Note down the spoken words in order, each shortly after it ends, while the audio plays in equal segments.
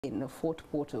in Fort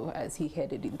Portal as he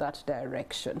headed in that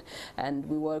direction. And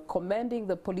we were commending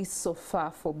the police so far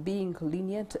for being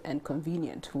lenient and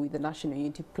convenient with the National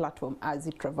Unity platform as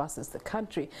it traverses the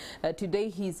country. Today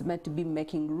he's meant to be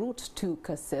making route to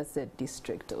Kasese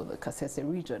district or the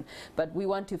Kasese region. But we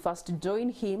want to first join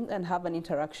him and have an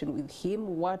interaction with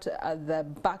him. What are the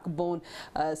backbone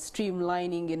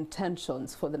streamlining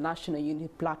intentions for the National Unity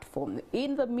platform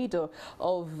in the middle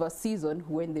of a season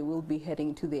when they will be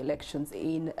heading to the elections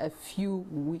in a few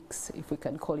weeks, if we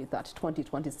can call it that,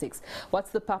 2026.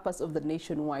 What's the purpose of the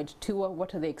nationwide tour?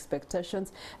 What are the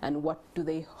expectations and what do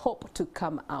they hope to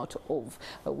come out of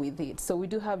with it? So we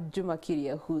do have Juma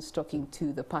Kiria, who's talking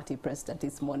to the party president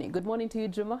this morning. Good morning to you,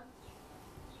 Juma.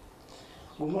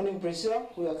 Good morning, Priscilla.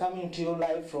 We are coming to you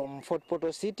live from Fort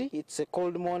Portal City. It's a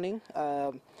cold morning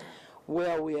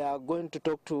where we are going to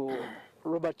talk to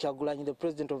Robert Kyagulanyi, the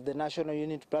president of the National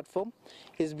Unity Platform.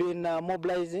 He's been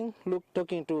mobilizing,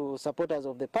 talking to supporters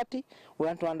of the party. We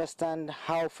want to understand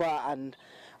how far and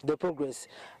the progress.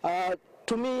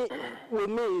 With me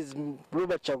is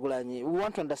Robert Kyagulanyi. We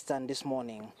want to understand this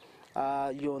morning,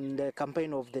 you're on the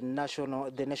campaign of the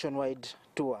nationwide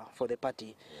tour for the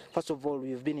party. First of all,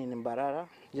 we've been in Mbarara.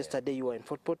 Yesterday you were in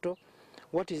Fort Portal.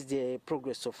 What is the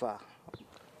progress so far?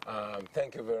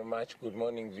 Thank you very much. Good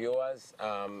morning, viewers.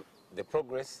 The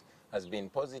progress has been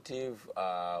positive.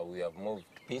 We have moved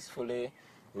peacefully.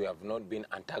 We have not been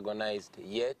antagonized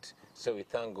yet. So we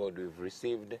thank God we've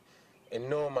received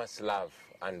enormous love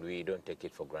and we don't take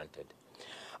it for granted.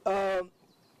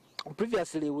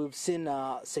 Previously, we've seen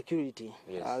security.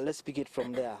 Yes. Let's pick it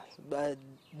from there.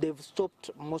 They've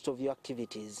stopped most of your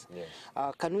activities.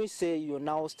 Yes. Can we say you're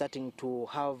now starting to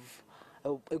have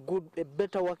a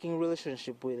better working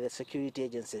relationship with the security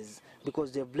agencies,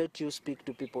 because they've let you speak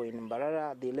to people in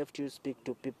Mbarara, they left you speak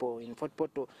to people in Fort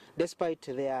Portal, despite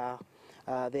their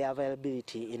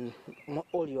availability in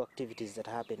all your activities that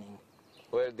are happening?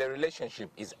 Well, the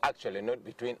relationship is actually not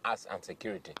between us and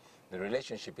security. The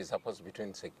relationship is supposed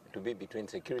to be between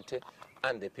security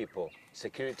and the people,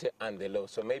 security and the law.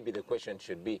 So maybe the question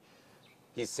should be,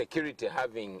 is security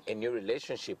having a new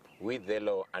relationship with the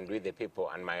law and with the people?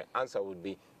 And my answer would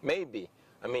be maybe.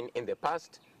 I mean, in the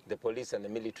past, the police and the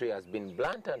military has been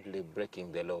blatantly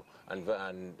breaking the law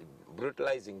and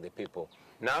brutalizing the people.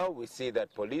 Now we see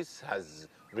that police has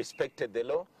respected the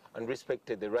law and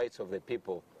respected the rights of the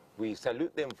people. We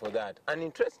salute them for that. And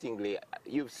interestingly,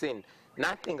 you've seen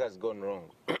nothing has gone wrong.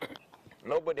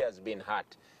 Nobody has been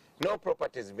hurt. No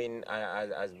property has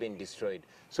been destroyed.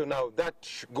 So now that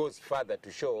goes further to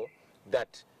show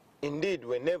that indeed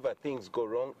whenever things go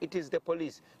wrong, it is the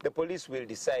police. The police will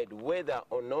decide whether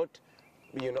or not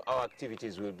our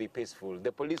activities will be peaceful.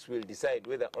 The police will decide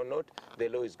whether or not the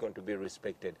law is going to be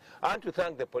respected. I want to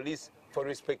thank the police for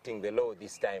respecting the law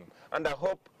this time. And I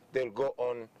hope they'll go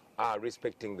on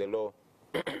respecting the law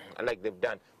like they've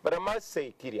done. But I must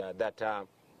say, Kiria, that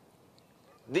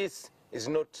this is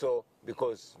not so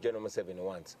because General Museveni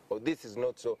wants, or this is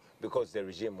not so because the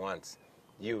regime wants.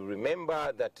 You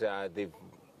remember that they've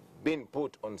been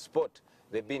put on spot,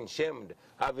 they've been shamed,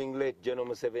 having let General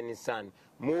Museveni's son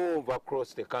move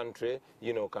across the country,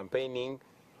 campaigning,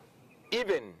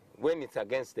 even when it's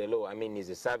against the law. I mean, he's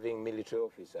a serving military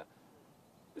officer.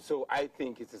 So I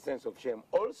think it's a sense of shame.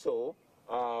 Also,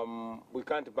 we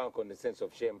can't bank on the sense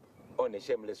of shame on a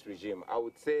shameless regime. I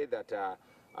would say that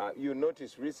you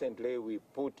noticed recently we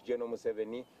put General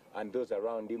Museveni and those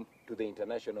around him to the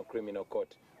International Criminal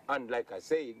Court. And like I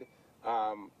said,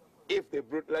 if they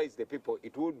brutalize the people,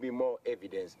 it would be more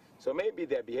evidence. So maybe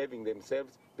they're behaving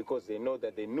themselves because they know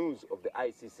that the news of the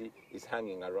ICC is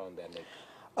hanging around their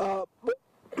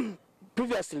neck.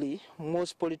 Previously,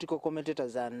 most political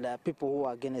commentators and people who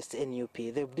are against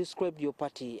NUP, they've described your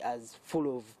party as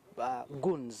full of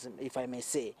goons, if I may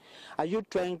say. Are you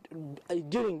trying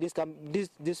during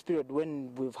this period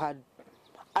when we've had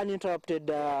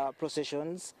uninterrupted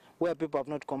processions where people have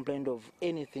not complained of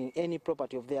anything, any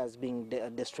property of theirs being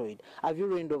destroyed, have you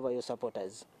reigned over your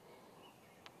supporters?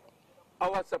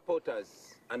 Our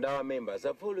supporters and our members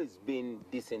have always been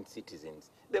decent citizens.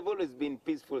 They've always been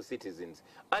peaceful citizens.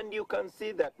 And you can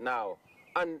see that now.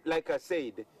 And like I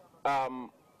said,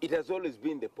 it has always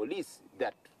been the police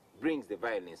that brings the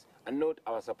violence and not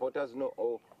our supporters,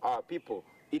 or our people.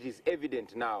 It is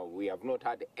evident now we have not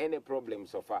had any problem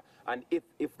so far. And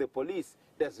if the police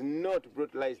does not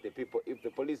brutalize the people, if the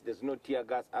police does not tear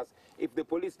gas us, if the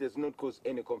police does not cause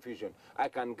any confusion, I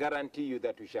can guarantee you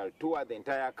that we shall tour the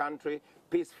entire country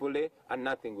peacefully and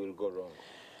nothing will go wrong.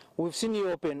 We've seen you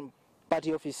open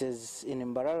party offices in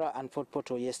Mbarara and Fort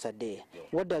Portal yesterday. Yeah.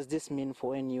 What does this mean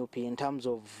for NUP in terms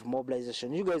of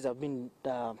mobilization? You guys have been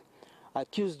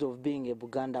accused of being a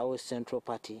Buganda or Central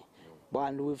Party.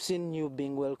 And we've seen you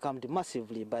being welcomed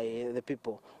massively by the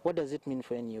people. What does it mean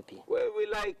for NUP? Well, we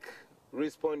like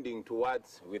responding to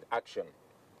words with action.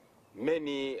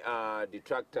 Many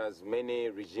detractors, many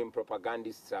regime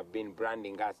propagandists have been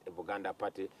branding us a Buganda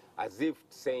party as if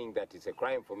saying that it's a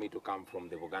crime for me to come from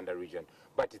the Buganda region.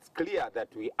 But it's clear that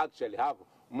we actually have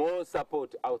more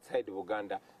support outside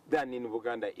Buganda than in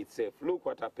Buganda itself. Look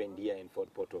what happened here in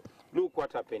Fort Portal. Look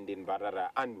what happened in Barara.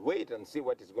 And wait and see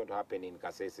what is going to happen in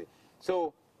Kasese.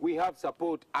 So we have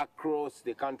support across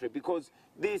the country because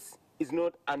this is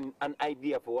not an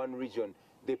idea for one region.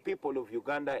 The people of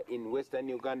Uganda, in Western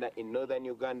Uganda, in Northern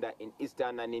Uganda, in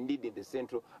Eastern, and indeed in the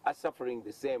Central, are suffering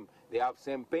the same. They have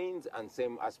same pains and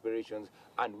same aspirations,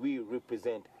 and we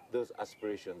represent those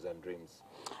aspirations and dreams.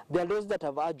 There are those that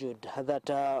have argued that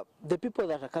the people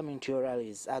that are coming to your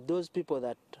rallies are those people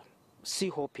that see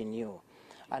hope in you,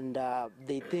 and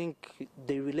they think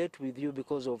they relate with you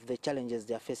because of the challenges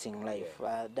they are facing in life.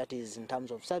 Yeah. That is in terms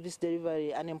of service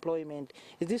delivery, unemployment.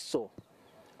 Is this so?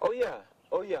 Oh yeah.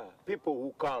 Oh yeah, people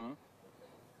who come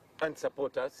and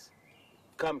support us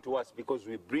come to us because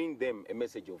we bring them a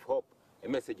message of hope, a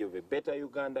message of a better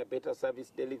Uganda, better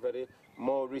service delivery,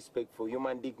 more respect for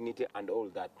human dignity and all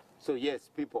that. So yes,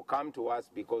 people come to us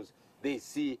because they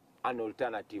see an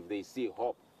alternative, they see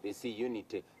hope, they see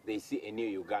unity, they see a new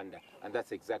Uganda, and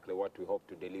that's exactly what we hope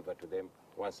to deliver to them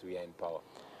once we are in power.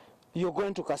 You're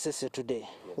going to Kasese today.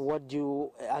 Yes. What do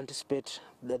you anticipate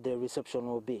that the reception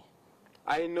will be?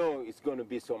 I know it's going to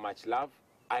be so much love.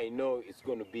 I know it's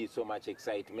going to be so much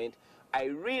excitement. I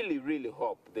really, really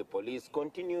hope the police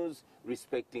continues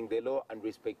respecting the law and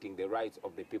respecting the rights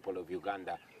of the people of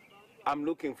Uganda. I'm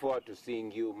looking forward to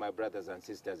seeing you, my brothers and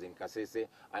sisters, in Kasese,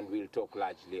 and we'll talk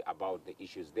largely about the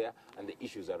issues there and the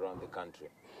issues around the country.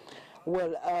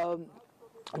 Well,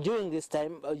 during this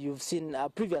time, you've seen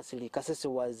previously Kasese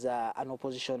was an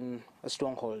opposition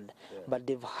stronghold, yeah, but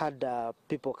they've had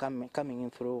people coming in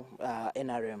through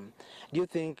NRM. Do you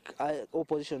think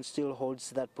opposition still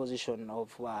holds that position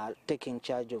of taking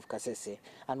charge of Kasese?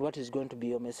 And what is going to be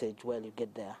your message while you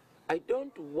get there? I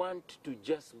don't want to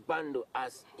just bundle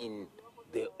us in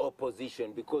the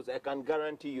opposition because I can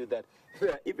guarantee you that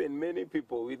there are even many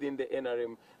people within the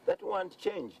NRM that want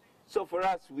change. So for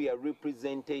us, we are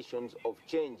representations of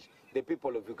change. The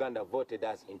people of Uganda voted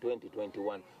us in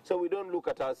 2021. So we don't look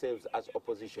at ourselves as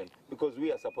opposition because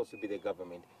we are supposed to be the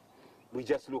government. We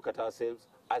just look at ourselves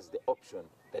as the option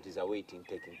that is awaiting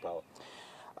taking power.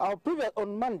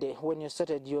 On Monday, when you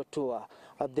started your tour,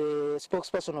 the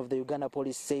spokesperson of the Uganda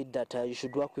police said that you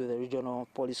should work with the regional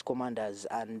police commanders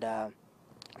and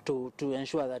to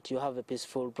ensure that you have a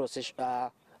peaceful process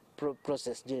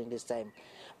during this time.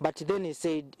 But then he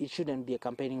said it shouldn't be a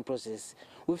campaigning process.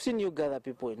 We've seen you gather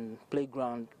people in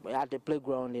at the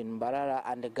playground in Barara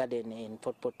and the garden in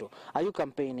Fort Portal. Are you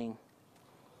campaigning?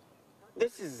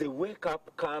 This is a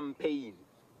wake-up campaign.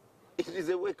 It is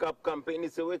a wake-up campaign.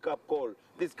 It's a wake-up call.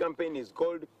 This campaign is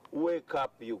called Wake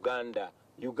Up Uganda,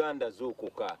 Uganda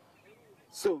Zukuka.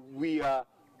 So we are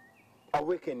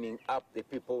awakening up the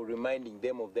people, reminding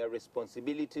them of their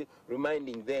responsibility,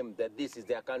 reminding them that this is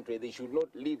their country. They should not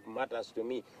leave matters to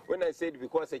me. When I said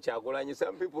because Kyagulanyi,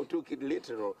 some people took it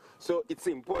literal. So it's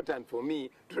important for me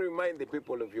to remind the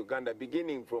people of Uganda,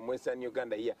 beginning from Western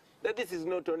Uganda here, that this is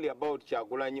not only about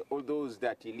Kyagulanyi or those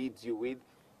that he leads you with.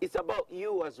 It's about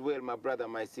you as well, my brother,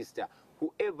 my sister.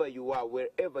 Whoever you are,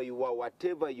 wherever you are,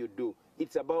 whatever you do,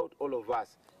 it's about all of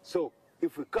us. So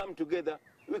if we come together,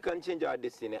 we can change our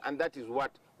destiny, and that is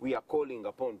what we are calling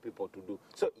upon people to do.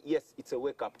 So yes, it's a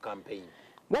wake-up campaign.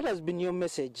 What has been your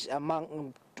message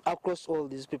across all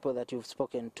these people that you've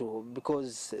spoken to?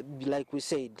 Because like we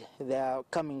said, they are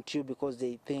coming to you because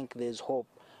they think there's hope.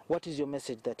 What is your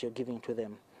message that you're giving to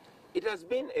them? It has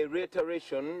been a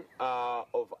reiteration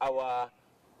of our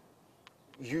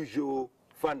usual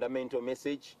fundamental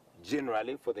message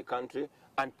generally for the country,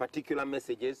 and particular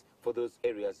messages for those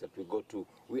areas that we go to.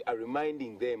 We are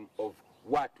reminding them of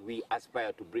what we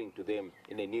aspire to bring to them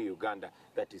in a new Uganda,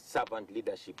 that is servant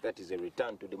leadership, that is a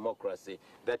return to democracy,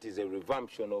 that is a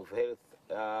revamption of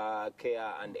health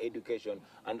care and education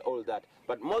and all that.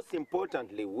 But most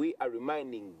importantly, we are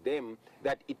reminding them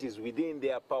that it is within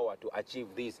their power to achieve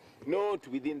this, not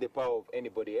within the power of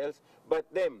anybody else, but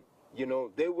them. You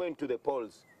know, they went to the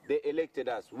polls, they elected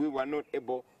us. We were not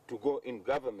able to go in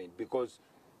government because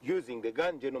using the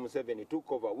gun General Museveni took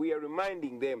over. We are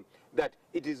reminding them that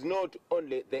it is not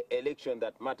only the election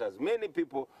that matters. Many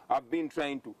people have been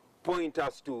trying to point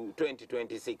us to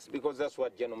 2026, because that's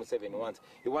what General Museveni wants.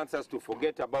 He wants us to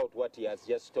forget about what he has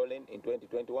just stolen in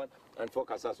 2021 and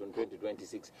focus us on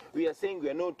 2026. We are saying we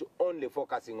are not only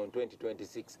focusing on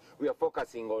 2026, we are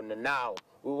focusing on now.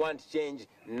 We want change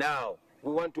now.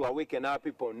 We want to awaken our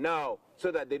people now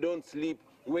so that they don't sleep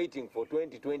waiting for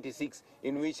 2026,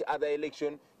 in which other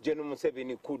election, General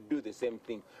Museveni could do the same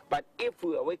thing. But if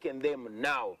we awaken them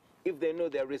now, if they know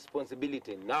their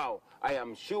responsibility now, I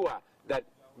am sure that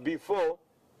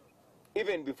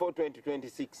even before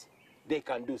 2026, they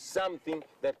can do something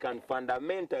that can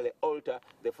fundamentally alter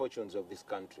the fortunes of this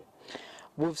country.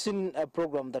 We've seen a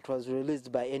program that was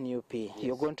released by NUP. Yes.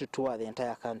 You're going to tour the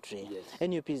entire country. Yes.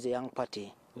 NUP is a young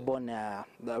party born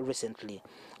recently.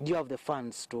 Do you have the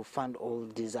funds to fund all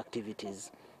these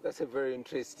activities? That's a very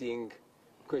interesting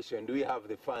question. Do we have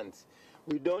the funds?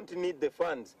 We don't need the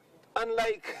funds.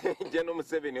 Unlike General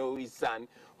Museveni or his son,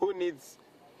 who needs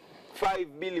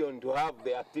 5 billion to have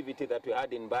the activity that we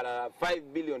had in Barara,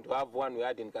 5 billion to have one we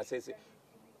had in Kasese.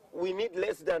 We need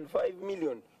less than 5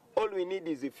 million. All we need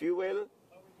is the fuel.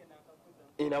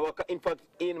 In fact,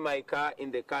 in my car,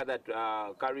 in the car that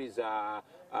carries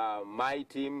my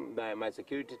team, my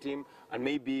security team, and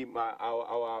maybe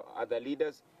our other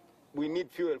leaders, we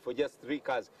need fuel for just 3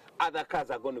 cars. Other cars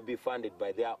are going to be funded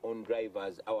by their own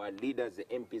drivers, our leaders, the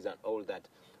MPs, and all that.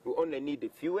 We only need the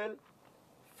fuel,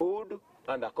 food,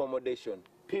 and accommodation,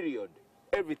 period.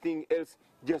 Everything else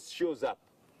just shows up.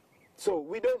 So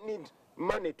we don't need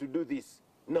money to do this.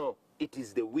 No, it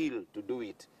is the will to do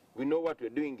it. We know what we're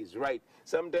doing is right.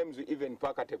 Sometimes we even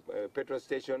park at a petrol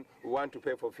station, we want to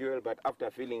pay for fuel, but after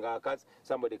filling our cars,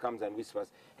 somebody comes and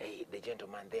whispers, hey, the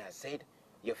gentleman there said,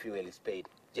 your fuel is paid,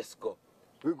 just go.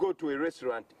 We go to a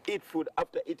restaurant, eat food.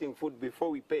 After eating food, before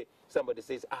we pay, somebody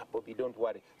says, Bobby, don't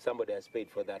worry, somebody has paid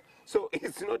for that. So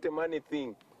it's not a money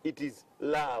thing. It is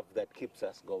love that keeps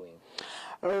us going.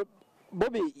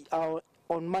 Bobby,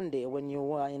 on Monday when you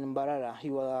were in Mbarara,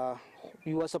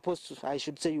 you were supposed to, I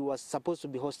should say you were supposed to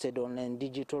be hosted on a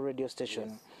digital radio station.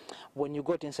 Yes. When you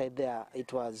got inside there,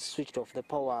 it was switched off, the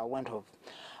power went off.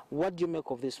 What do you make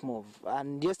of this move?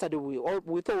 And yesterday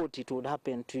we thought it would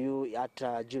happen to you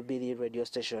at Jubilee radio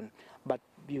station, but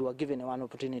you were given one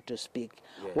opportunity to speak.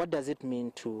 Yeah. What does it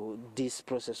mean to this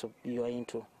process you are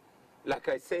into? Like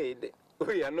I said,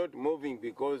 we are not moving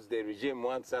because the regime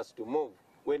wants us to move.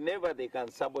 Whenever they can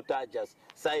sabotage us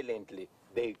silently,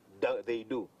 they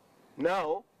do.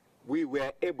 Now, we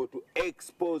were able to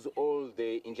expose all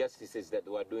the injustices that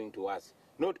they were doing to us,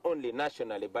 not only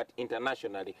nationally but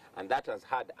internationally, and that has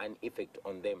had an effect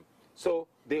on them. So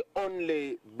they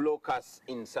only block us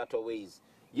in subtle ways.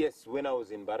 Yes, when I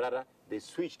was in Barara, they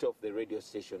switched off the radio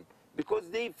station because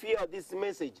they fear this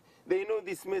message. They know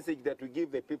this message that we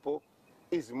give the people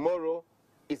is moral,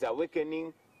 is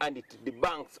awakening, and it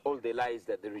debunks all the lies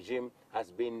that the regime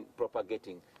has been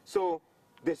propagating. So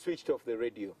they switched off the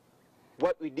radio.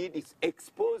 What we did is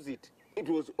expose it. It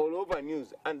was all over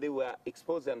news, and they were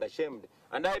exposed and ashamed.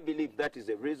 And I believe that is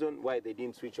the reason why they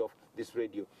didn't switch off this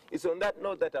radio. It's on that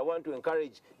note that I want to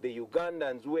encourage the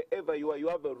Ugandans, wherever you are, you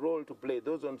have a role to play.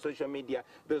 Those on social media,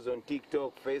 those on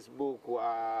TikTok, Facebook,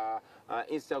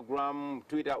 Instagram,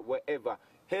 Twitter, wherever.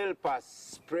 Help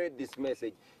us spread this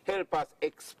message. Help us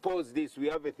expose this. We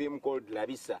have a theme called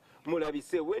Labisa.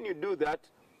 Mulabise, when you do that,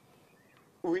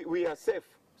 we are safe.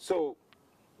 So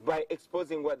by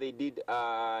exposing what they did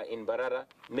in Barara,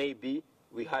 maybe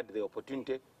we had the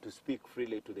opportunity to speak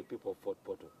freely to the people of Fort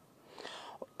Portal.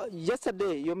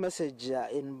 Yesterday, your message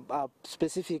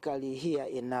specifically here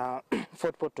in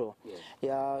Fort Portal,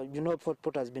 yeah. You know Fort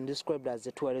Portal has been described as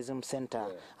a tourism center,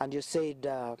 yeah. And you said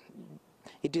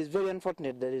it is very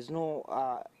unfortunate there is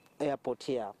no airport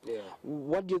here. Yeah.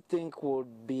 What do you think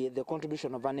would be the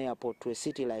contribution of an airport to a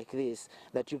city like this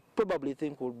that you probably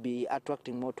think would be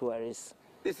attracting more tourists?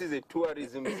 This is a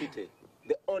tourism city,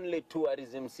 the only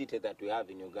tourism city that we have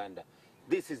in Uganda.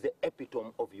 This is the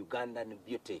epitome of Ugandan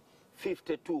beauty.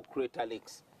 52 crater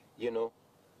lakes, you know.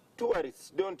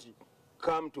 Tourists don't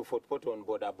come to Fort Portal on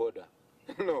border.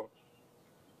 No.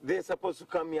 They're supposed to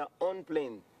come here on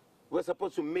plane. We're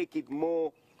supposed to make it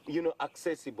more, you know,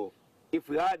 accessible. If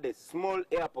we had a small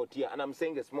airport here, and I'm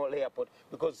saying a small airport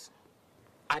because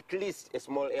at least a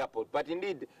small airport, but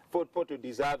indeed Fort Portal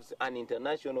deserves an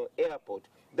international airport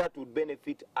that would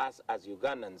benefit us as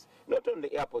Ugandans. Not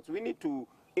only airports, we need to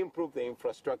improve the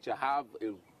infrastructure, have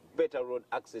a better road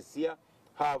access here,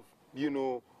 have, you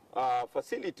know,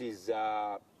 facilities.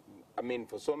 I mean,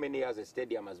 for so many years a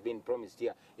stadium has been promised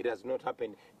here. It has not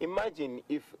happened. Imagine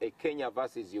if a Kenya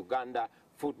versus Uganda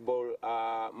football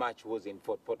match was in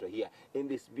Fort Portal here, in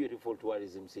this beautiful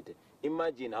tourism city.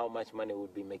 Imagine how much money we'll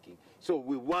be making. So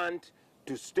we want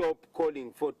to stop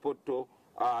calling Fort Portal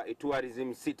a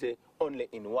tourism city only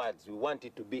in words. We want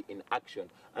it to be in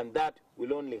action. And that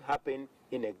will only happen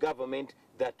in a government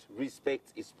that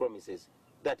respects its promises.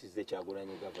 That is the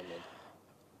Kyagulanyi government.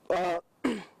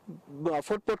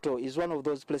 Fort Portal is one of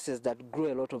those places that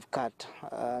grew a lot of cat,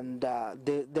 and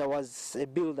there was a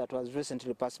bill that was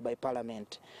recently passed by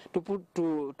Parliament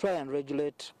to try and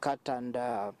regulate cat and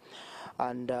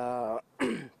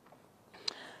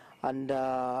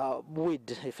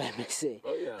weed, if I may say.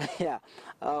 Oh yeah.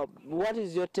 Yeah. What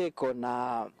is your take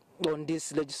on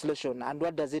this legislation, and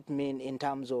what does it mean in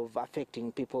terms of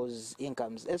affecting people's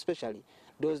incomes, especially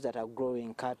those that are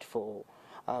growing cat for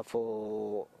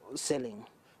selling?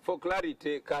 For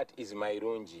clarity, cat is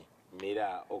Mairunji,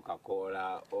 Mira, or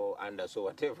Coca-Cola, or Anderso,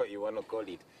 whatever you want to call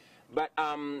it. But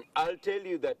I'll tell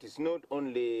you that it's not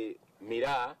only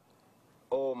Mira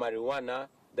or marijuana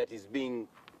that is being,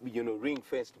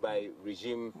 ring-fenced by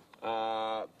regime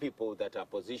people that are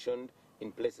positioned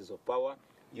in places of power.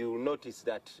 You'll notice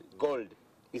that gold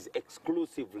is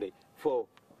exclusively for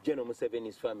General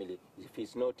Museveni's family. If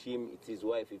it's not him, it's his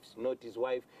wife. If it's not his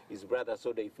wife, his brother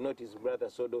Sodo. If not his brother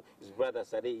Sodo, his brother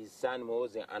Sade, his son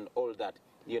Mose, and all that.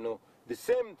 The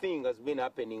same thing has been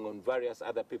happening on various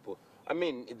other people. I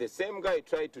mean, the same guy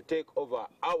tried to take over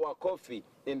our coffee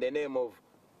in the name of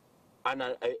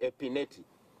a Pineti.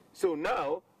 So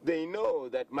now they know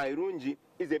that Mairunji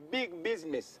is a big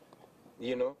business,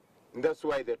 And that's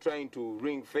why they're trying to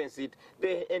ring fence it.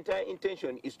 The entire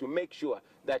intention is to make sure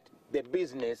that the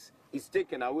business is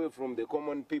taken away from the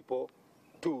common people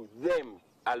to them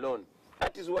alone.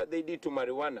 That is what they did to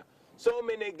marijuana. So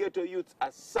many ghetto youths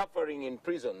are suffering in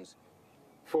prisons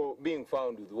for being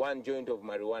found with one joint of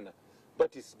marijuana.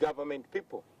 But it's government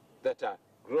people that are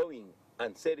growing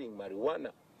and selling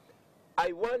marijuana.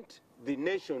 I want the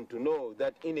nation to know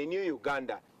that in a new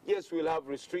Uganda, yes, we'll have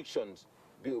restrictions,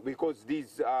 because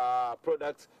these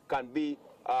products can be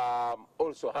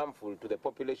also harmful to the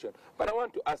population. But I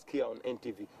want to ask here on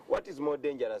NTV, what is more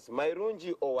dangerous,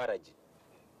 Mairunji or Waraji?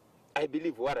 I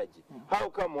believe Waraji. How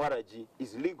come Waraji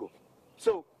is legal?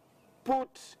 So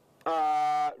put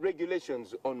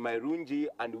regulations on Mairunji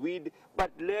and weed,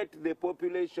 but let the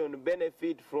population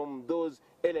benefit from those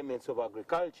elements of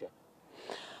agriculture.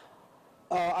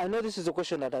 I know this is a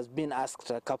question that has been asked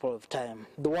a couple of times.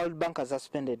 The World Bank has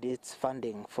suspended its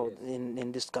funding for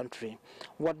in this country.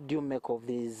 What do you make of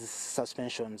these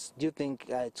suspensions? Do you think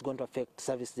it's going to affect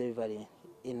service delivery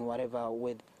in whatever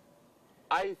way?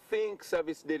 I think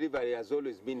service delivery has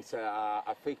always been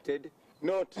affected,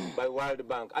 not by World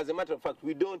Bank. As a matter of fact,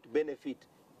 we don't benefit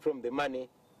from the money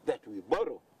that we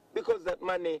borrow, because that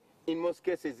money, in most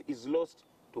cases, is lost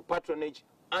to patronage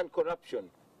and corruption.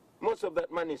 Most of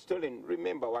that money is stolen.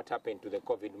 Remember what happened to the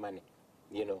COVID money,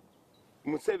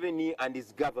 Museveni and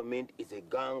his government is a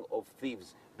gang of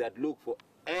thieves that look for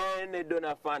any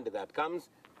donor fund that comes,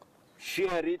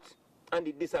 share it, and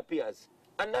it disappears.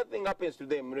 And nothing happens to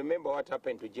them. Remember what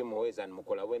happened to Jim Hoes and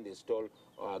Mukola when they stole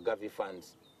Gavi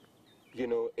funds.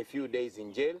 A few days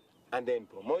in jail, and then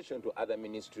promotion to other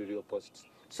ministerial posts.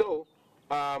 So,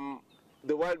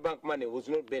 the World Bank money was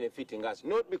not benefiting us,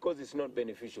 not because it's not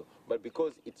beneficial, but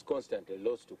because it's constantly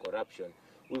lost to corruption.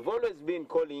 We've always been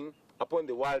calling upon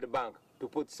the World Bank to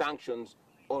put sanctions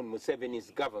on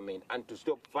Museveni's government and to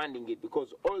stop funding it,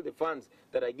 because all the funds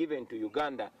that are given to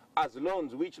Uganda as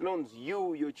loans, which loans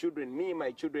you, your children, me, my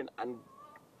children,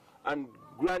 and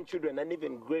grandchildren, and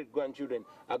even great-grandchildren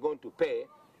are going to pay,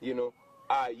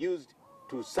 are used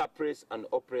to suppress and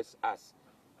oppress us.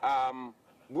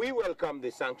 We welcome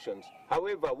the sanctions.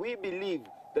 However, we believe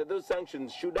that those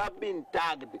sanctions should have been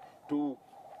tagged to,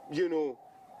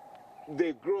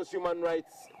 the gross human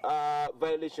rights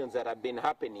violations that have been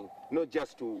happening, not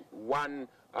just to one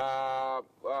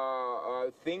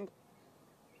thing.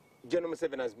 General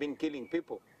Museveni has been killing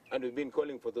people, and we've been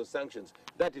calling for those sanctions.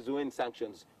 That is when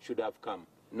sanctions should have come,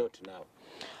 not now.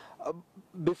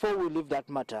 Before we leave that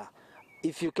matter,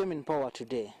 if you came in power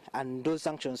today and those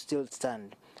sanctions still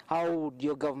stand, how would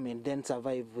your government then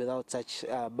survive without such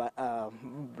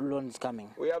loans coming?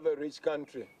 We have a rich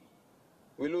country.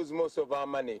 We lose most of our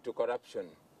money to corruption.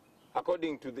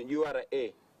 According to the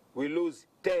URA, we lose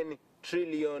 10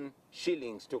 trillion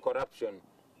shillings to corruption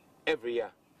every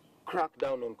year. Crack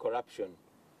down on corruption.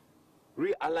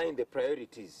 Realign the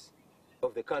priorities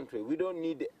of the country. We don't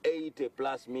need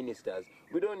 80+ ministers.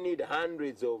 We don't need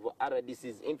hundreds of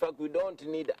RDCs. In fact, we don't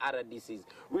need RDCs.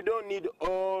 We don't need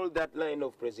all that line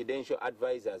of presidential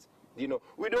advisors. You know,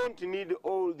 we don't need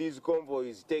all these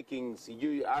convoys taking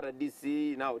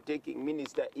RDC, now taking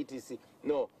Minister, etc.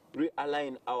 No,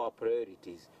 realign our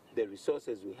priorities. The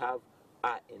resources we have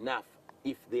are enough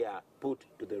if they are put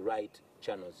to the right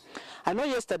channels. I know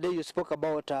yesterday you spoke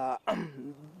about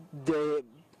the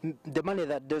money,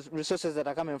 that the resources that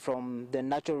are coming from the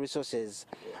natural resources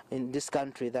in this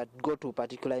country that go to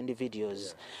particular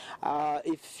individuals.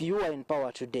 If you are in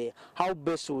power today, how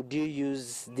best would you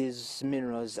use these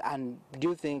minerals, and do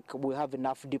you think we have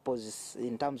enough deposits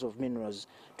in terms of minerals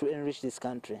to enrich this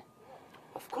country?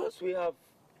 Of course we have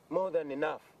more than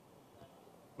enough.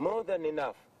 More than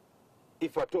enough.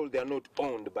 If at all they are not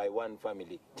owned by one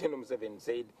family. General Museveni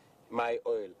said, my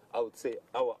oil, I would say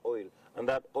our oil, and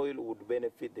that oil would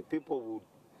benefit the people, would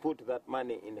put that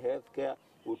money in healthcare,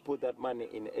 would put that money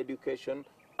in education,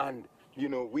 and you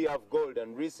know, we have gold,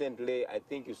 and recently I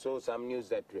think you saw some news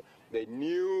that the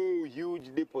new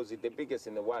huge deposit, the biggest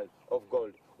in the world of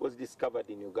gold, was discovered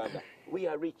in Uganda. We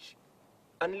are rich,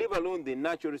 and leave alone the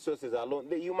natural resources alone,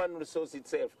 the human resource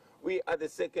itself. We are the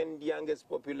second youngest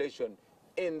population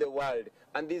in the world,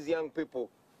 and these young people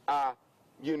are,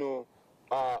 you know,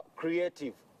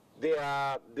 creative. They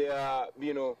are,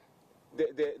 you know,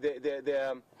 they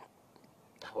are,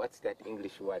 what's that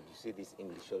English word? You see this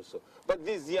English also. But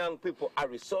these young people are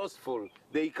resourceful.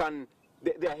 They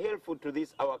are helpful to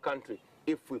this, our country,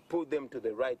 if we put them to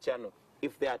the right channel,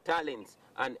 if their talents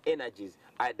and energies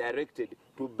are directed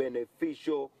to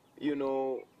beneficial, you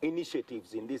know,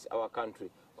 initiatives in this, our country.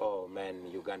 Oh man,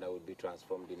 Uganda would be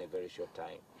transformed in a very short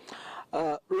time.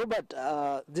 Robert,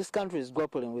 this country is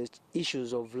grappling with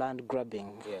issues of land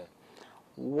grabbing. Yeah.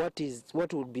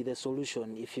 What would be the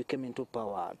solution if you came into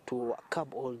power to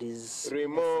curb all these?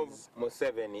 Remove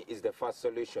Museveni is the first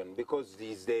solution, because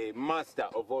he's the master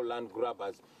of all land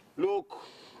grabbers. Look,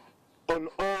 on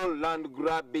all land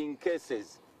grabbing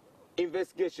cases,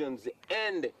 investigations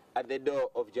end at the door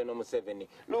of General Museveni.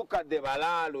 Look at the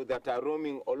Balalu that are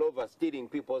roaming all over, stealing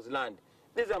people's land.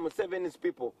 These are Museveni's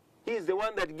people. He's the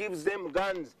one that gives them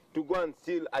guns to go and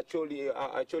steal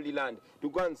Acholi land, to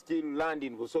go and steal land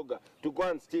in Busoga, to go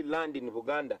and steal land in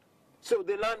Buganda. So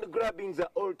the land grabbings are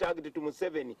all targeted to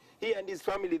Museveni. He and his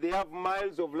family, they have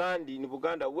miles of land in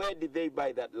Buganda. Where did they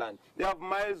buy that land? They have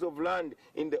miles of land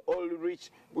in the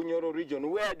oil-rich Bunyoro region.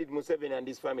 Where did Museveni and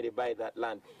his family buy that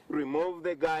land? Remove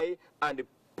the guy and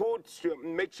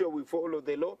make sure we follow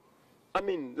the law. I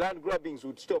mean, land grabbings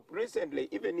would stop. Recently,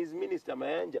 even his minister,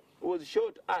 Mayanja, was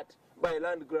shot at by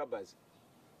land grabbers.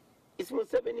 It's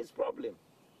Museveni's problem.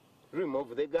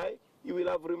 Remove the guy, you will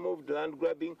have removed land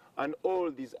grabbing and all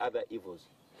these other evils.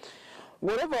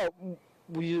 Whenever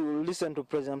you listen to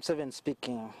President Museveni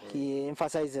speaking, he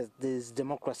emphasizes there's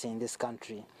democracy in this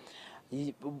country.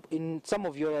 In some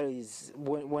of your areas,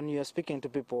 when you're speaking to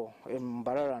people in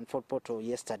Mbarara and Fort Portal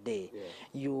yesterday,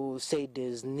 you say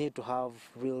there's need to have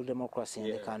real democracy in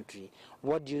the country.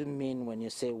 What do you mean when you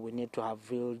say we need to have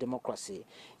real democracy?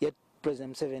 Yet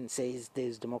President Museveni says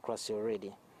there's democracy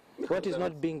already. What is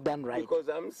not being done right? Because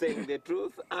I'm saying the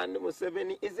truth and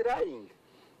Museveni is lying.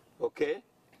 Okay?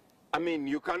 I mean,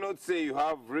 you cannot say you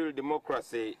have real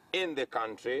democracy in the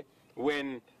country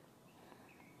when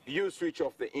you switch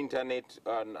off the internet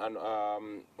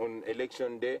on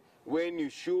election day, when you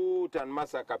shoot and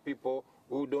massacre people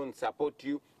who don't support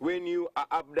you, when you are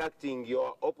abducting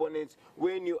your opponents,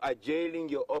 when you are jailing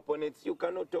your opponents, you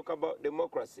cannot talk about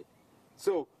democracy.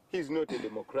 So he's not a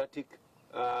democratic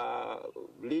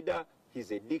leader,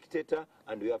 he's a dictator,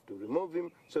 and we have to remove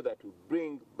him so that we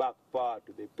bring back power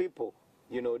to the people.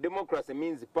 You know, democracy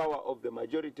means the power of the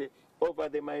majority over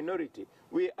the minority.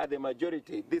 We are the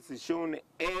majority. This is shown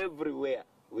everywhere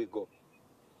we go,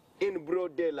 in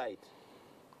broad daylight.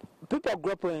 People are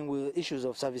grappling with issues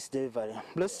of service delivery.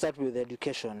 Let's start with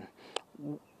education.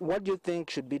 What do you think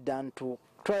should be done to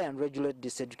try and regulate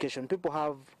this education? People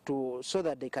have to, so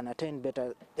that they can attain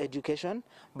better education,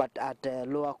 but at a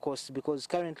lower cost, because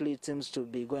currently it seems to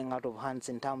be going out of hands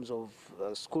in terms of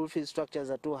school fee structures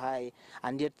are too high,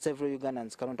 and yet several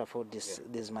Ugandans cannot afford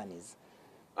these monies.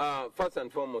 First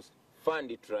and foremost, fund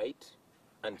it right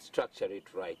and structure it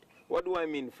right. What do I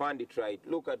mean fund it right?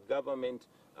 Look at government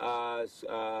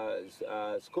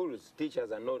schools.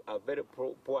 Teachers are very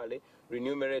poorly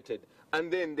remunerated,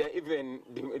 and then they're even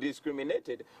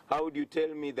discriminated. How would you tell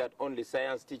me that only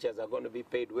science teachers are going to be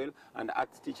paid well and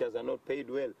arts teachers are not paid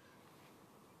well?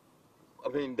 I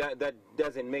mean, that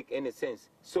doesn't make any sense.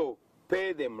 So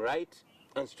pay them right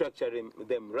and structure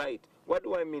them right. What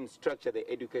do I mean structure the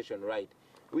education right?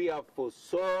 We have for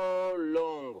so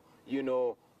long, you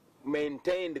know,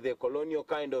 maintained the colonial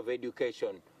kind of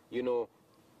education, you know,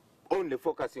 only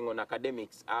focusing on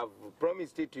academics. I've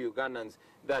promised it to Ugandans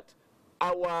that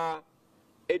our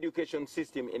education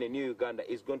system in a new Uganda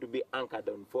is going to be anchored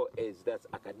on 4 A's. That's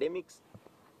academics,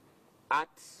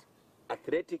 arts,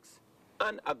 athletics,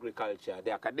 and agriculture.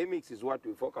 The academics is what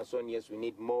we focus on. Yes, we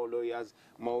need more lawyers,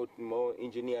 more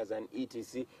engineers and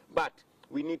etc. But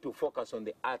we need to focus on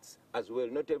the arts as well.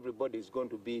 Not everybody is going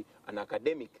to be an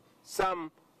academic.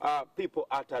 Some people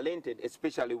are talented,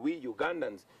 especially we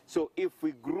Ugandans. So if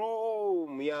we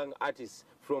groom young artists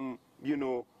from, you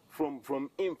know, from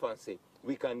infancy,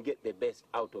 we can get the best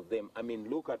out of them. I mean,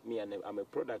 look at me, and I'm a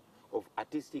product of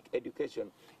artistic education.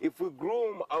 If we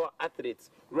groom our athletes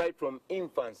right from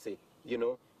infancy, you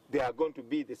know, they are going to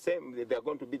be the same, they are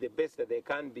going to be the best that they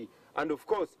can be. And of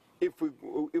course, if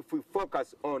we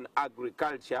focus on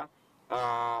agriculture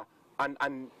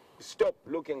and stop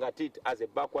looking at it as a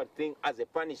backward thing, as a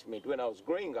punishment. When I was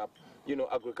growing up, you know,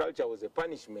 agriculture was a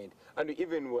punishment. And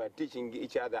even we were teaching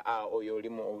each other,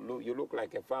 you look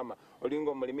like a farmer.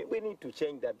 We need to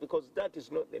change that, because that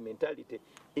is not the mentality.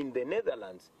 In the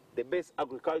Netherlands, the best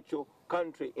agricultural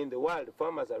country in the world,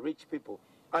 farmers are rich people.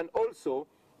 And also,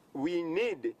 we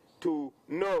need to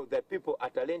know that people are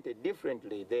talented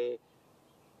differently. The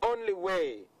only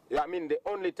way, I mean, the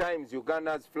only times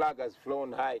Uganda's flag has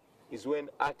flown high is when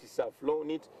artists have flown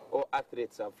it or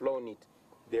athletes have flown it.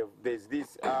 There's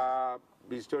this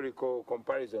historical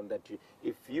comparison that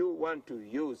if you want to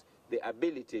use the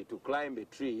ability to climb a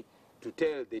tree to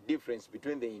tell the difference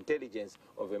between the intelligence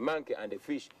of a monkey and a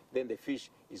fish, then the fish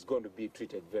is going to be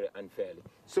treated very unfairly.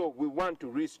 So we want to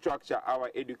restructure our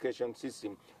education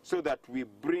system so that we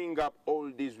bring up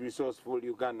all these resourceful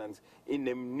Ugandans in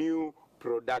a new,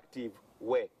 productive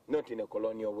way, not in a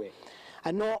colonial way. I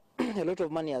know a lot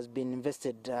of money has been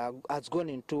invested, has gone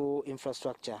into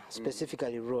infrastructure,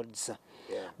 specifically roads.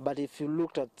 Yeah. But if you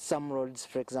looked at some roads,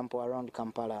 for example, around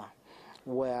Kampala,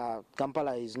 where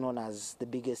Kampala is known as the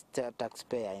biggest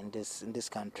taxpayer in this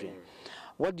country,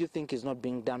 what do you think is not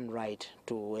being done right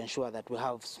to ensure that we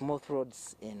have smooth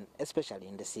roads, especially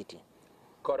in the city?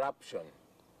 Corruption.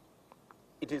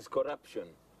 It is corruption,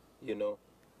 you know.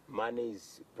 Money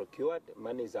is procured,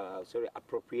 money is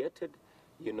appropriated,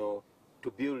 you know, to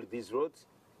build these roads.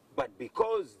 But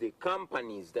because the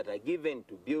companies that are given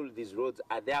to build these roads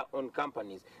are their own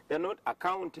companies, they're not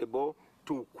accountable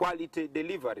to quality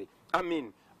delivery. I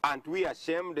mean, aren't we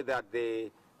ashamed that the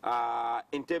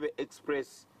Entebbe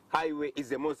Express Highway is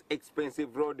the most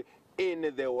expensive road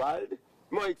in the world?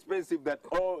 More expensive than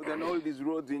all these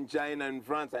roads in China and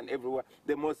France and everywhere.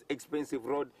 The most expensive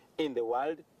road in the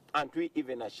world. Aren't we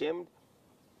even ashamed?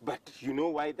 But you know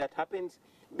why that happens?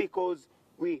 Because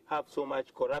we have so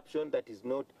much corruption that is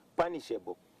not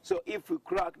punishable. So if we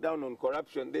crack down on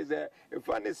corruption, there's a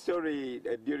funny story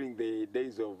during the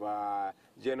days of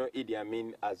General Idi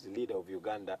Amin as leader of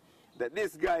Uganda, that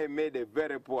this guy made a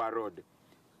very poor road.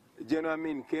 General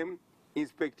Amin came,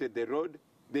 inspected the road,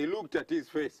 they looked at his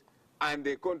face, and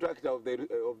the contractor of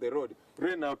the road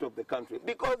ran out of the country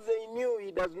because they knew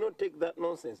he does not take that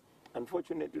nonsense.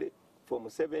 Unfortunately, for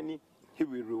Museveni, he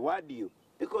will reward you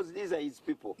because these are his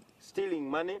people stealing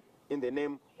money in the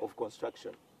name of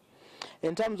construction.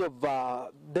 In terms of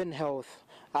then health,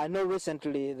 I know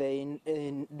recently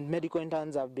the medical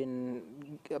interns have been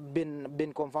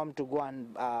confirmed to go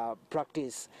and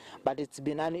practice, but it's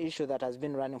been an issue that has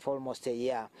been running for almost a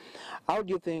year. How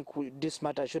do you think this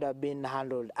matter should have been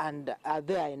handled, and are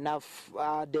there enough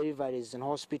deliveries in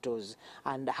hospitals,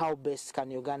 and how best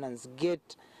can Ugandans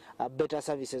get better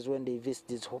services when they visit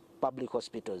these public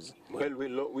hospitals? Well,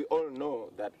 we all know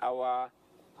that our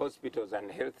hospitals and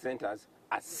health centers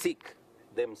are sick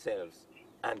themselves,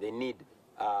 and they need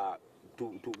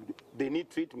they need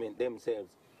treatment themselves.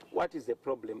 What is the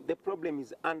problem? The problem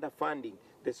is underfunding.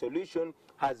 The solution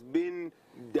has been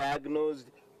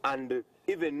diagnosed and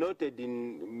even noted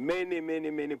in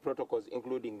many protocols,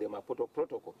 including the Maputo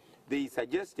protocol. They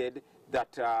suggested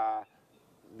that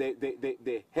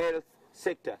the health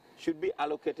sector should be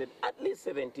allocated at least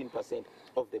 17%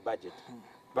 of the budget.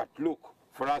 But look,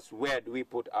 for us, where do we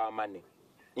put our money?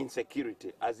 In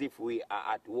security, as if we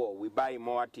are at war. We buy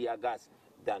more tear gas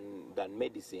than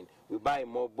medicine. We buy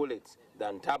more bullets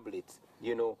than tablets.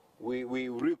 You know, we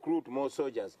recruit more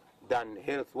soldiers than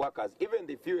health workers. Even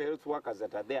the few health workers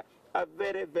that are there are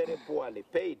very poorly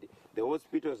paid. The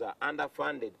hospitals are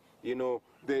underfunded. You know,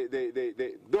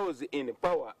 those in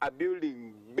power are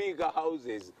building bigger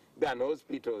houses than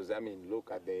hospitals. I mean,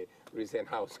 look at the recent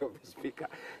house of the speaker.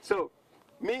 So,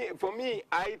 for me,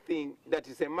 I think that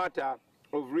is a matter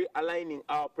of realigning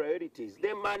our priorities.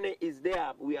 The money is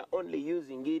there. We are only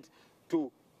using it to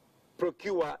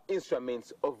procure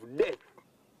instruments of death.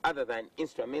 other than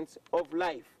instruments of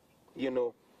life. You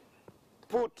know,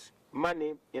 put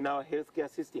money in our healthcare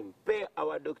system, pay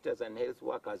our doctors and health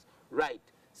workers right,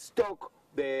 stock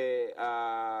the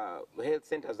health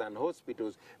centers and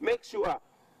hospitals, make sure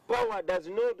power does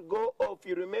not go off.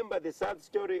 You remember the sad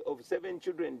story of 7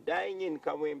 children dying in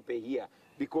Kawempe here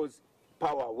because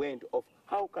power went off.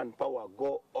 How can power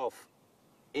go off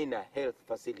in a health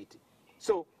facility?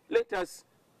 So let us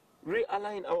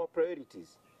realign our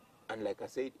priorities. And like I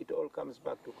said, it all comes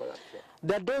back to corruption.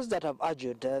 There are those that have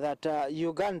argued that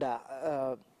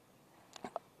Uganda,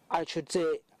 I should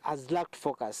say, has lacked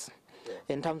focus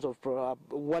in terms of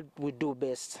what we do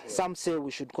best. Some say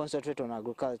we should concentrate on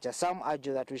agriculture. Some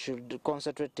argue that we should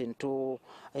concentrate into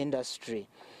industry.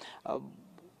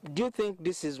 Do you think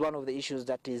this is one of the issues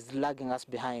that is lagging us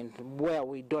behind, where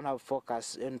we don't have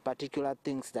focus in particular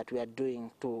things that we are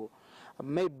doing to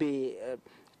maybe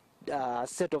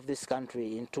set of this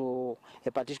country into a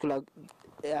particular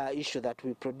issue that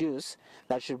we produce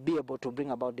that should be able to bring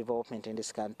about development in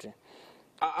this country?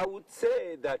 I would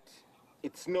say that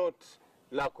it's not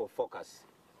lack of focus.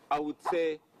 I would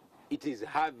say it is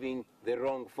having the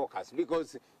wrong focus,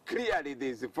 because clearly there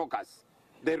is a focus,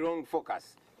 the wrong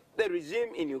focus. The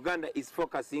regime in Uganda is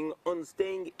focusing on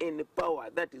staying in power.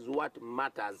 That is what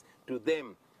matters to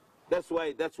them. That's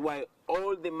why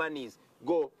all the monies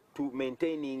go to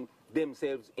maintaining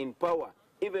themselves in power.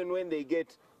 Even when they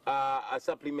get a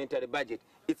supplementary budget,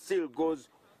 it still goes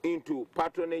into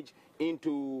patronage,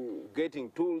 into getting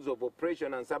tools of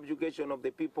oppression and subjugation of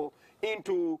the people,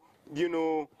 into, you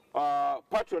know,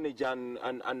 patronage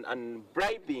and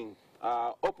bribing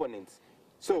opponents.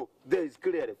 So there is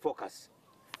clearly focus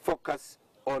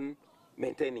on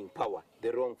maintaining power,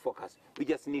 the wrong focus. We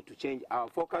just need to change our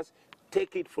focus,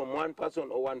 take it from one person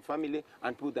or one family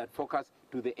and put that focus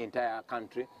to the entire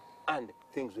country, and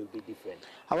things will be different.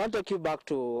 I want to take you back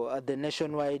to the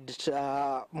nationwide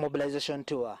mobilization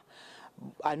tour.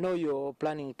 I know you're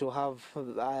planning to have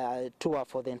a tour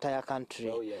for the entire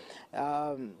country. Oh,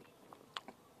 yeah.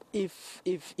 If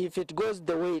it goes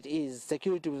the way it is,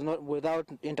 security was not without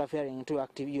interfering into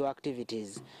your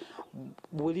activities,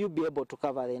 will you be able to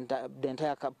cover the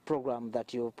entire program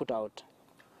that you put out?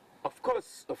 Of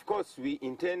course, we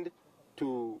intend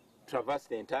to traverse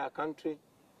the entire country,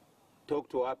 talk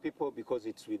to our people, because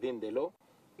it's within the law.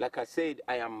 Like I said,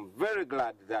 I am very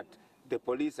glad that the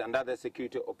police and other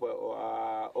security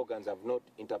organs have not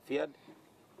interfered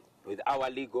with our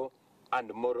legal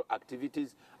and moral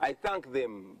activities. I thank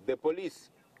them, the police.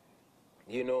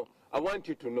 You know, I want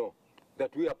you to know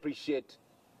that we appreciate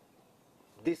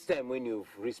this time when you've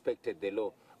respected the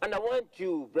law. And I want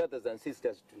you, brothers and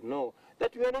sisters, to know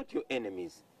that we are not your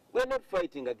enemies. We are not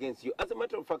fighting against you. As a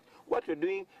matter of fact, what we're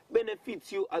doing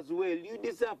benefits you as well. You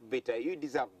deserve better. You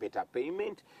deserve better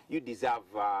payment. You deserve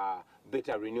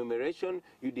better remuneration.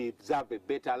 You deserve a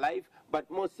better life.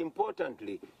 But most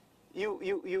importantly,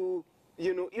 you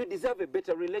deserve a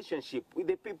better relationship with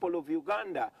the people of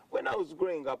Uganda. When I was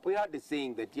growing up, we had the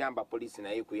saying that Yamba police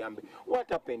na Yuku Yambe. What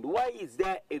happened? Why is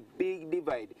there a big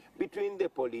divide between the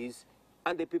police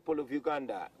and the people of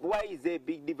Uganda? Why is there a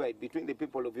big divide between the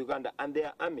people of Uganda and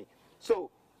their army?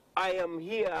 So I am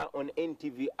here on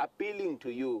NTV appealing to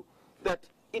you that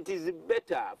it is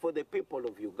better for the people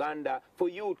of Uganda, for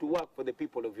you to work for the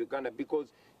people of Uganda, because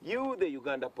you, the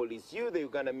Uganda police, you, the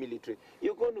Uganda military,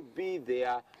 you're going to be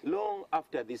there long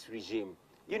after this regime.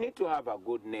 You need to have a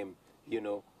good name, you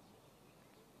know.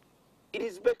 It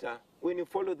is better when you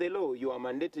follow the law. You are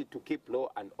mandated to keep law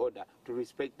and order, to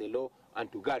respect the law,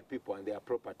 and to guard people and their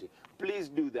property. Please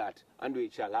do that, and we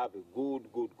shall have a good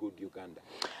Uganda.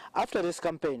 After this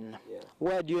campaign,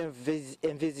 where do you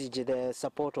envisage the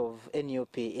support of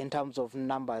NUP in terms of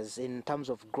numbers, in terms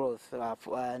of growth,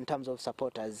 in terms of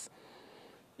supporters?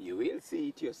 You will see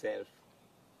it yourself.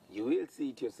 You will see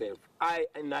it yourself.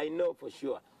 I know for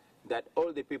sure that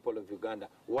all the people of Uganda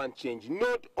want change,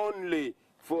 not only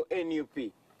for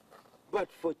NUP, but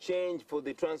for change, for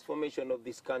the transformation of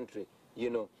this country. You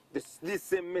know, this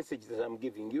same message that I'm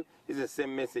giving you is the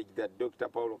same message that Dr.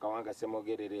 Paulo Kawanga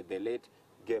Semogerere, the late,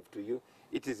 gave to you.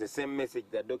 It is the same message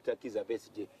that Dr. Kiza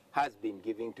Besigye has been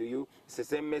giving to you. It's the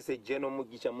same message General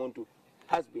Mugisha Muntu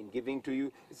has been giving to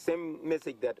you. The same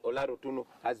message that Olaro Tunu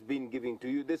has been giving to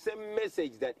you. The same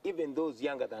message that even those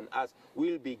younger than us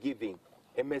will be giving.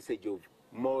 A message of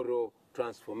moral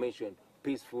transformation,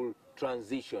 peaceful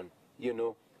transition, you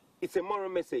know. It's a moral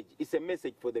message. It's a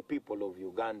message for the people of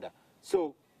Uganda.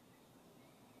 So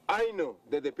I know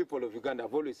that the people of Uganda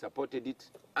have always supported it,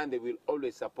 and they will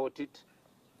always support it.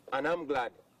 And I'm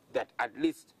glad that at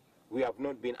least we have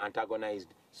not been antagonized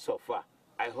so far.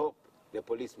 I hope the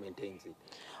police maintains it.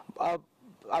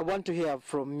 I want to hear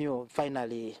from you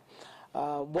finally.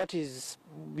 What is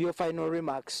your final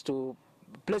remarks to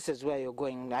places where you're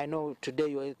going? I know today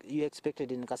you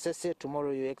expected in Kasese,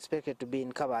 tomorrow you expected to be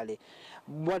in Kabale.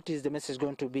 What is the message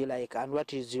going to be like, and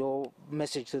what is your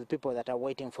message to the people that are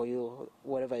waiting for you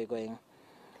wherever you're going?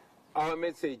 Our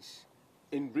message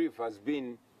in brief has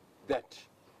been that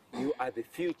you are the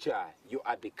future, you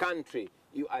are the country,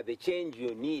 you are the change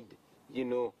you need. You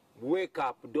know, wake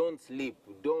up, don't sleep,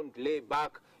 don't lay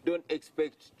back, don't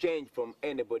expect change from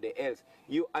anybody else.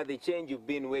 You are the change you've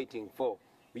been waiting for.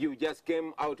 You just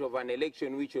came out of an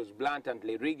election which was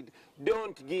blatantly rigged.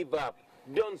 Don't give up.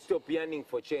 Don't stop yearning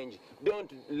for change.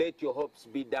 Don't let your hopes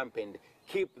be dampened.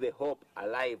 Keep the hope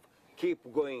alive.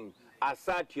 Keep going.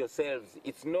 Assert yourselves.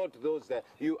 It's not those that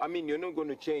you're not going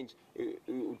to change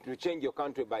your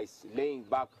country by laying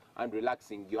back and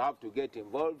relaxing. You have to get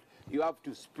involved. You have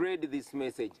to spread this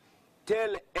message.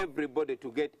 Tell everybody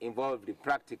to get involved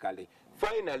practically.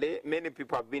 Finally, many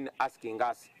people have been asking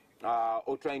us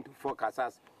or trying to focus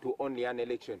us to only an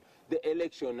election. The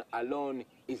election alone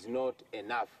is not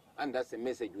enough, and that's the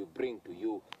message we bring to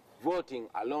you. Voting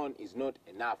alone is not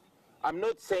enough. I'm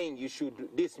not saying you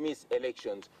should dismiss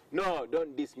elections. No,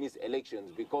 don't dismiss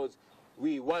elections, because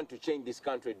we want to change this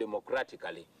country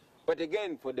democratically. But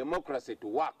again, for democracy to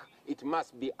work, it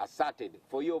must be asserted.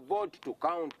 For your vote to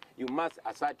count, you must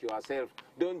assert yourself.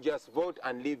 Don't just vote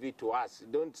and leave it to us.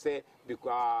 Don't say,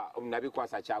 because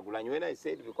Chagulanyi. When I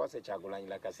said because Chagulanyi,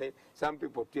 like I said, some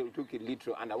people took it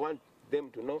literal, and I want them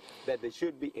to know that they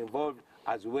should be involved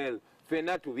as well.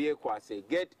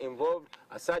 Get involved,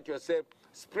 assert yourself,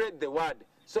 spread the word,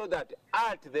 so that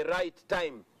at the right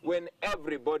time, when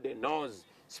everybody knows,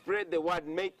 spread the word,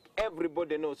 make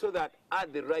everybody know, so that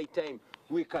at the right time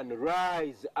we can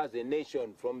rise as a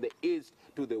nation from the east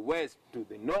to the west, to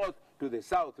the north, to the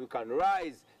south. We can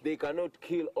rise. They cannot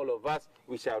kill all of us.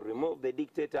 We shall remove the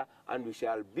dictator, and we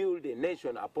shall build a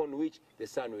nation upon which the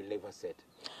sun will never set.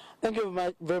 Thank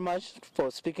you very much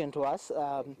for speaking to us.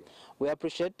 We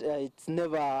appreciate it's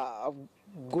never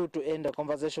good to end a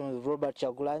conversation with Robert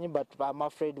Chagulanyi, but I'm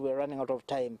afraid we're running out of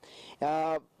time.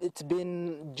 It's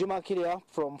been Juma Kiria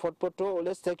from Fort Poto.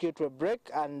 Let's take you to a break,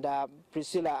 and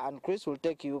Priscilla and Chris will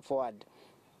take you forward.